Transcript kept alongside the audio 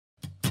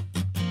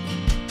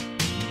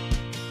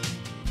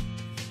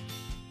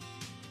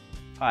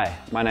Hi,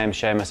 my name is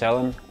Seamus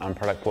Allen. I'm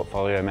Product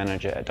Portfolio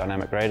Manager at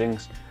Dynamic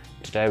Ratings.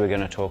 Today we're going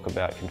to talk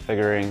about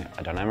configuring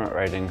a Dynamic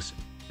Ratings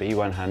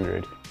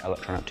B100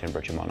 electronic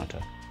temperature monitor.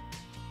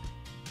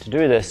 To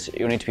do this,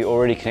 you'll need to be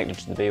already connected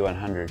to the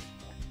B100.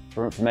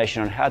 For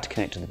information on how to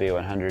connect to the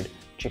B100,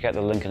 check out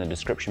the link in the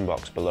description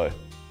box below.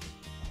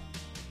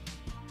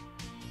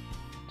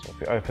 So if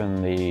we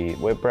open the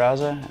web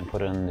browser and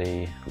put in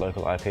the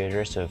local IP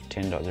address of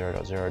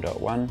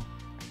 10.0.0.1,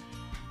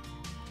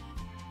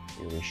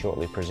 you'll be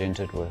shortly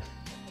presented with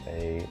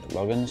a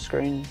login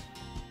screen.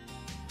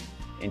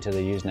 Enter the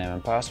username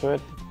and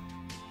password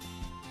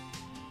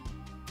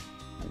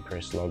and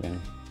press login.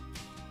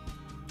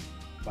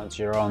 Once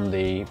you're on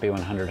the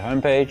B100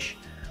 homepage,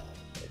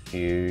 if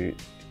you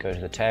go to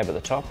the tab at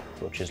the top,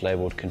 which is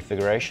labelled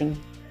configuration,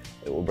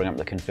 it will bring up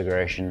the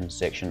configuration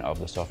section of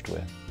the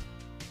software.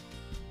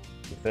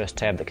 The first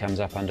tab that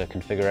comes up under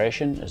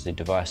configuration is the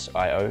device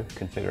I/O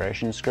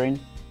configuration screen,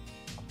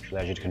 which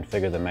allows you to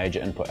configure the major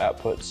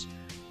input-outputs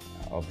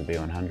of the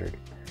B100.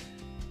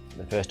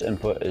 The first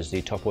input is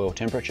the top oil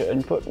temperature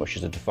input, which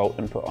is a default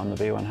input on the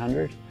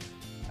B100.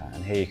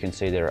 And here you can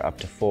see there are up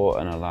to 4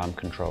 alarm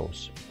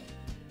controls.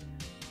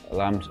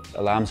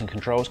 Alarms and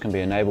controls can be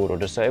enabled or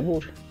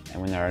disabled,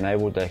 and when they're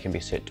enabled they can be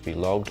set to be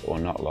logged or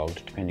not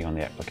logged depending on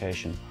the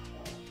application.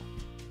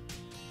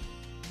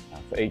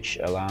 For each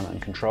alarm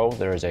and control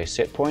there is a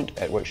set point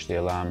at which the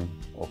alarm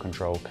or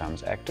control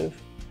comes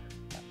active,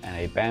 and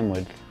a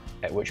bandwidth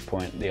at which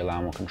point the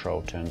alarm or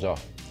control turns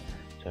off.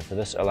 So for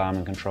this alarm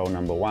and control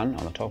number 1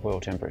 on the top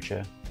oil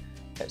temperature,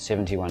 at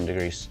 71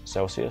 degrees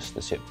Celsius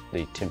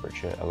the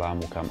temperature alarm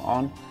will come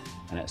on,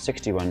 and at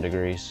 61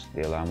 degrees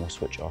the alarm will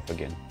switch off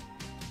again.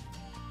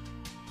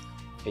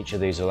 Each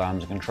of these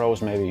alarms and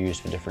controls may be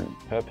used for different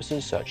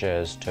purposes, such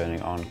as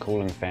turning on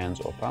cooling fans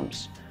or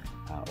pumps,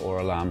 or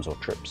alarms or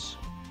trips.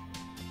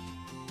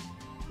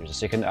 There's a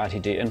second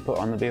RTD input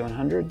on the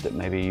B100 that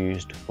may be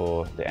used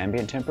for the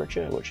ambient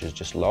temperature, which is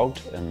just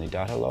logged in the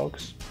data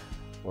logs,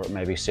 or it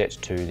may be set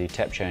to the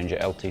tap changer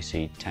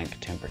LTC Tank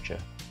Temperature.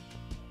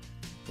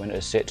 When it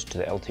is set to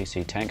the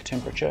LTC Tank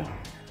Temperature,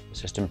 the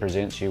system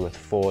presents you with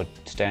 4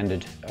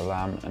 standard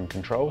alarm and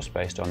controls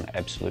based on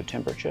absolute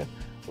temperature,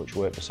 which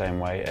work the same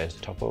way as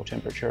the top oil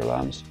temperature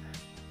alarms.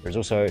 There's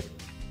also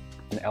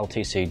an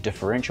LTC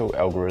differential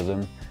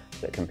algorithm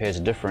that compares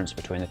the difference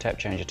between the tap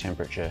changer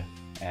temperature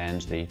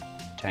and the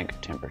tank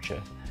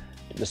temperature.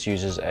 This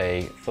uses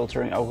a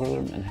filtering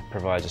algorithm and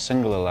provides a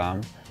single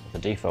alarm with a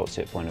default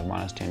set point of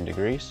 -10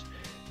 degrees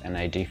and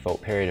a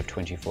default period of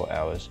 24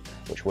 hours,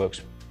 which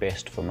works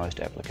best for most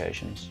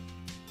applications.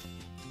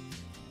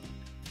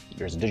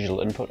 There is a digital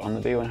input on the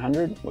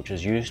B100, which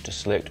is used to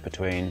select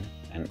between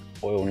an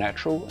oil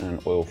natural and an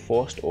oil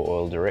forced or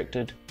oil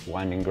directed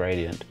winding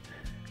gradient.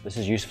 This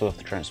is useful if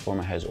the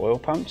transformer has oil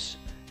pumps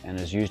and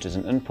is used as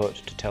an input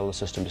to tell the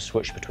system to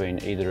switch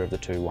between either of the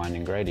 2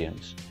 winding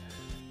gradients.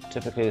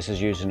 Typically this is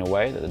used in a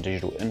way that the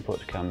digital input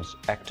becomes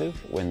active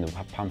when the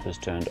pump is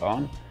turned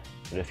on,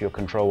 but if your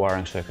control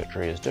wiring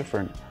circuitry is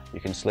different, you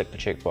can select the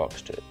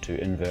checkbox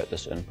to invert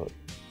this input.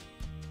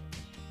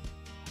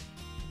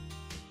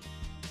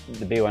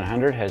 The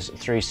B100 has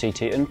 3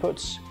 CT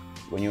inputs.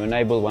 When you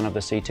enable one of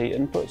the CT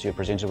inputs, you're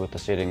presented with the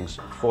settings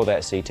for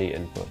that CT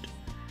input.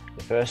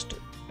 The first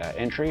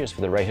entry is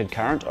for the rated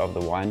current of the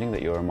winding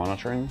that you are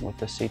monitoring with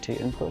the CT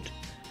input,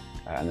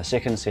 and the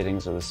second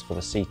settings are for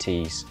the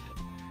CTs.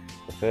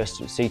 The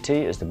first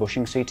CT is the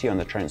bushing CT on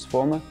the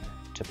transformer.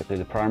 Typically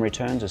the primary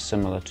turns is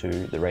similar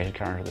to the rated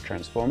current of the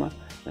transformer,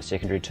 and the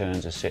secondary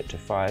turns is set to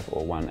 5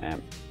 or 1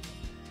 amp.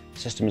 The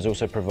system is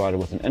also provided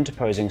with an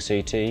interposing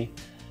CT,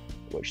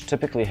 which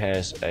typically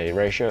has a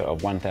ratio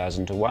of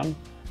 1000 to 1.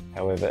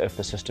 However, if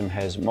the system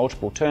has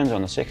multiple turns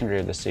on the secondary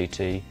of the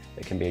CT,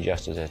 it can be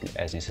adjusted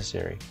as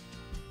necessary.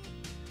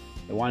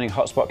 The winding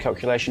hotspot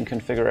calculation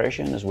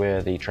configuration is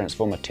where the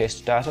transformer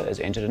test data is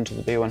entered into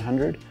the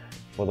B100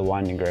 for the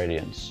winding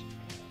gradients.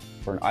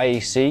 For an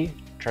IEC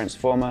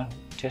transformer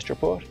test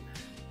report,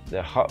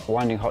 the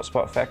winding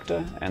hotspot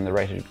factor and the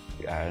rated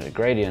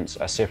gradients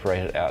are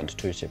separated out into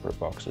 2 separate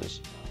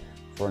boxes.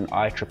 For an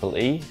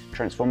IEEE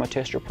transformer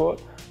test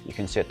report, you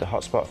can set the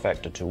hotspot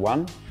factor to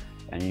 1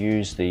 and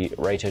use the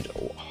rated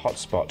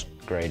hotspot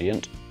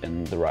gradient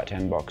in the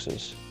right-hand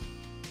boxes.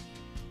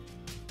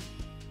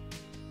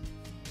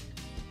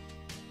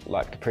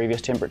 Like the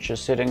previous temperature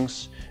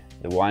settings,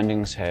 the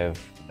windings have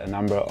a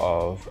number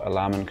of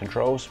alarm and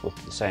controls with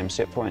the same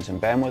set points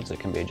and bandwidths that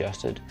can be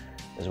adjusted,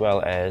 as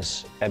well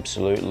as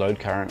absolute load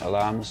current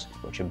alarms,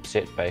 which are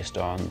set based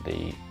on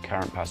the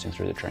current passing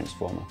through the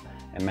transformer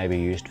and may be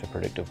used for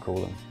predictive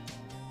cooling.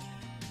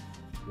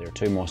 There are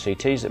 2 more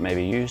CTs that may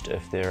be used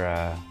if there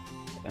are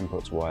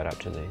inputs wired up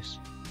to these.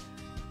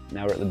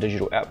 Now we're at the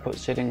digital output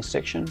settings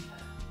section,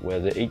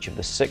 where each of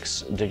the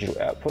 6 digital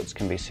outputs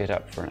can be set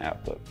up for an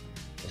output.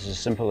 This is as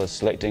simple as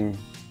selecting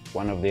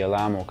one of the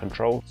alarm or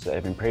controls that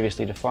have been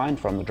previously defined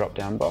from the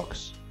drop-down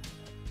box.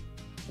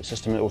 The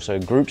system also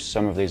groups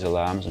some of these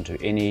alarms into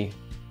any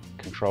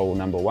control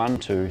number 1,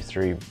 2,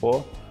 3,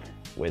 4,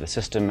 where the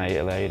system may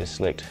allow you to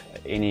select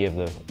any of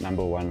the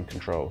number 1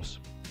 controls.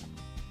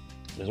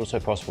 It's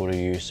also possible to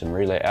use some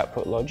relay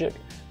output logic,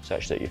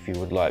 such that if you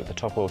would like the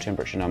top oil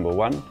temperature number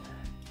 1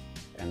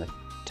 and the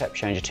tap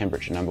changer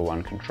temperature number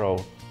 1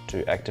 control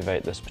to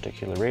activate this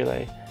particular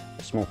relay,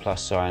 a small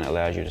plus sign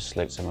allows you to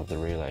select some of the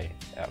relay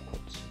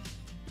outputs.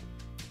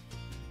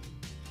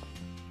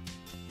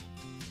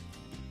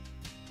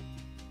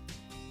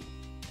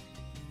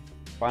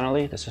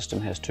 Finally, the system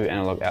has 2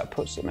 analog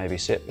outputs that may be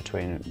set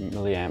between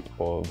milliamp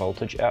or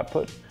voltage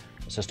output.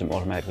 The system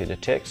automatically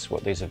detects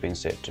what these have been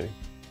set to.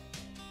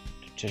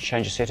 To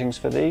change the settings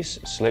for these,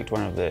 select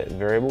one of the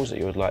variables that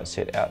you would like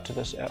set out to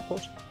this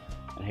output.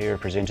 And here are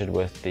presented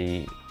with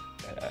the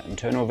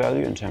internal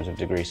value in terms of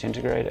degrees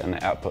centigrade and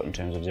the output in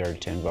terms of 0 to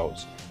 10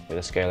 volts, where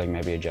the scaling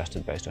may be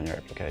adjusted based on your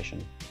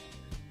application.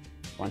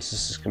 Once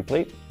this is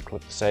complete,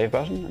 click the Save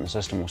button and the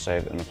system will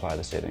save and apply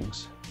the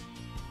settings.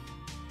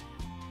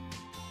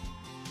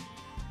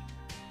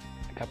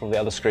 A couple of the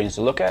other screens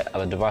to look at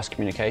are the device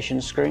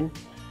communications screen,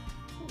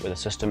 where the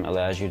system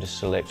allows you to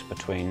select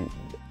between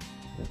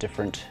the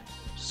different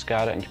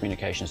SCADA and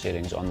communication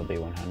settings on the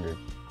B100.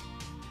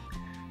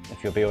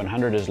 If your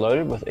B100 is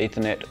loaded with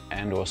Ethernet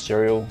and/or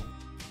serial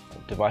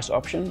device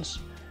options,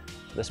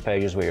 this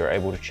page is where you're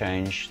able to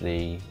change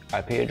the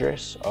IP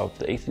address of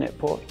the Ethernet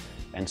port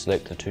and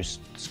select the 2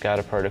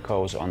 SCADA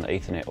protocols on the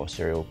Ethernet or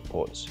serial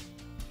ports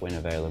when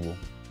available.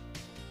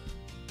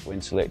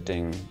 When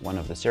selecting one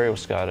of the serial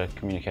SCADA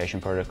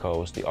communication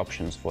protocols, the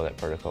options for that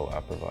protocol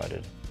are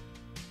provided.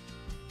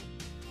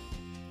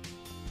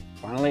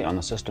 Finally, on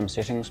the system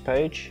settings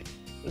page,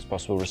 it's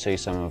possible to see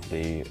some of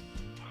the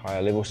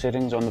higher level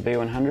settings on the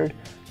B100,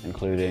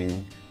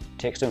 including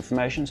text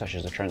information such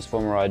as the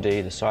transformer ID,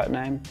 the site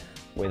name,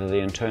 whether the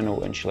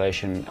internal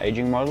insulation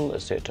aging model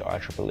is set to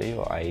IEEE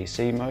or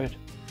IEC mode,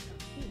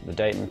 the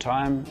date and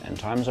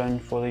time zone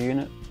for the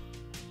unit,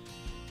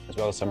 as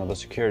well as some of the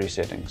security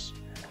settings.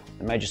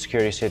 The major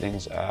security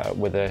settings are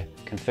with the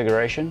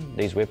configuration.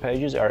 These web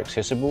pages are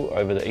accessible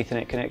over the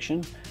Ethernet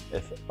connection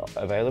if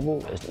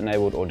available, is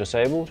enabled or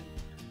disabled.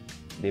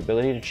 The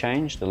ability to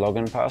change the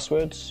login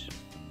passwords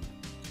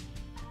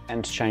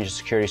and to change the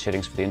security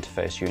settings for the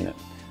interface unit,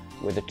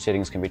 whether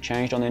settings can be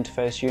changed on the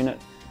interface unit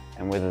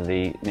and whether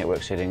the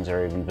network settings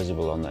are even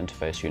visible on the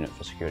interface unit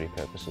for security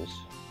purposes.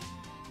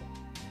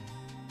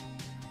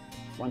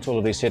 Once all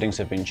of these settings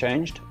have been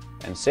changed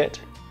and set,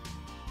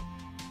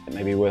 it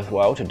may be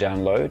worthwhile to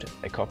download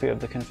a copy of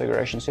the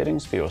configuration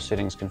settings for your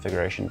settings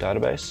configuration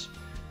database.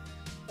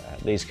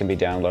 These can be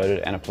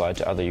downloaded and applied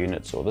to other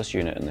units or this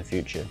unit in the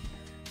future.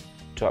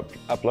 To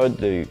upload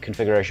the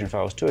configuration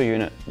files to a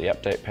unit, the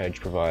update page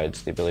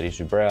provides the ability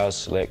to browse,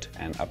 select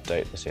and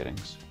update the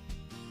settings.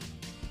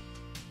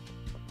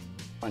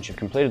 Once you've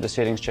completed the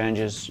settings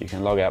changes, you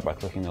can log out by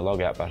clicking the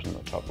log out button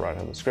at the top right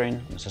of the screen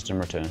and the system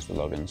returns the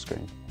login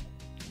screen.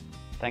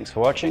 Thanks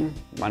for watching.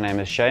 My name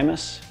is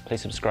Seamus.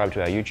 Please subscribe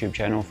to our YouTube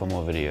channel for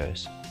more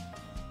videos.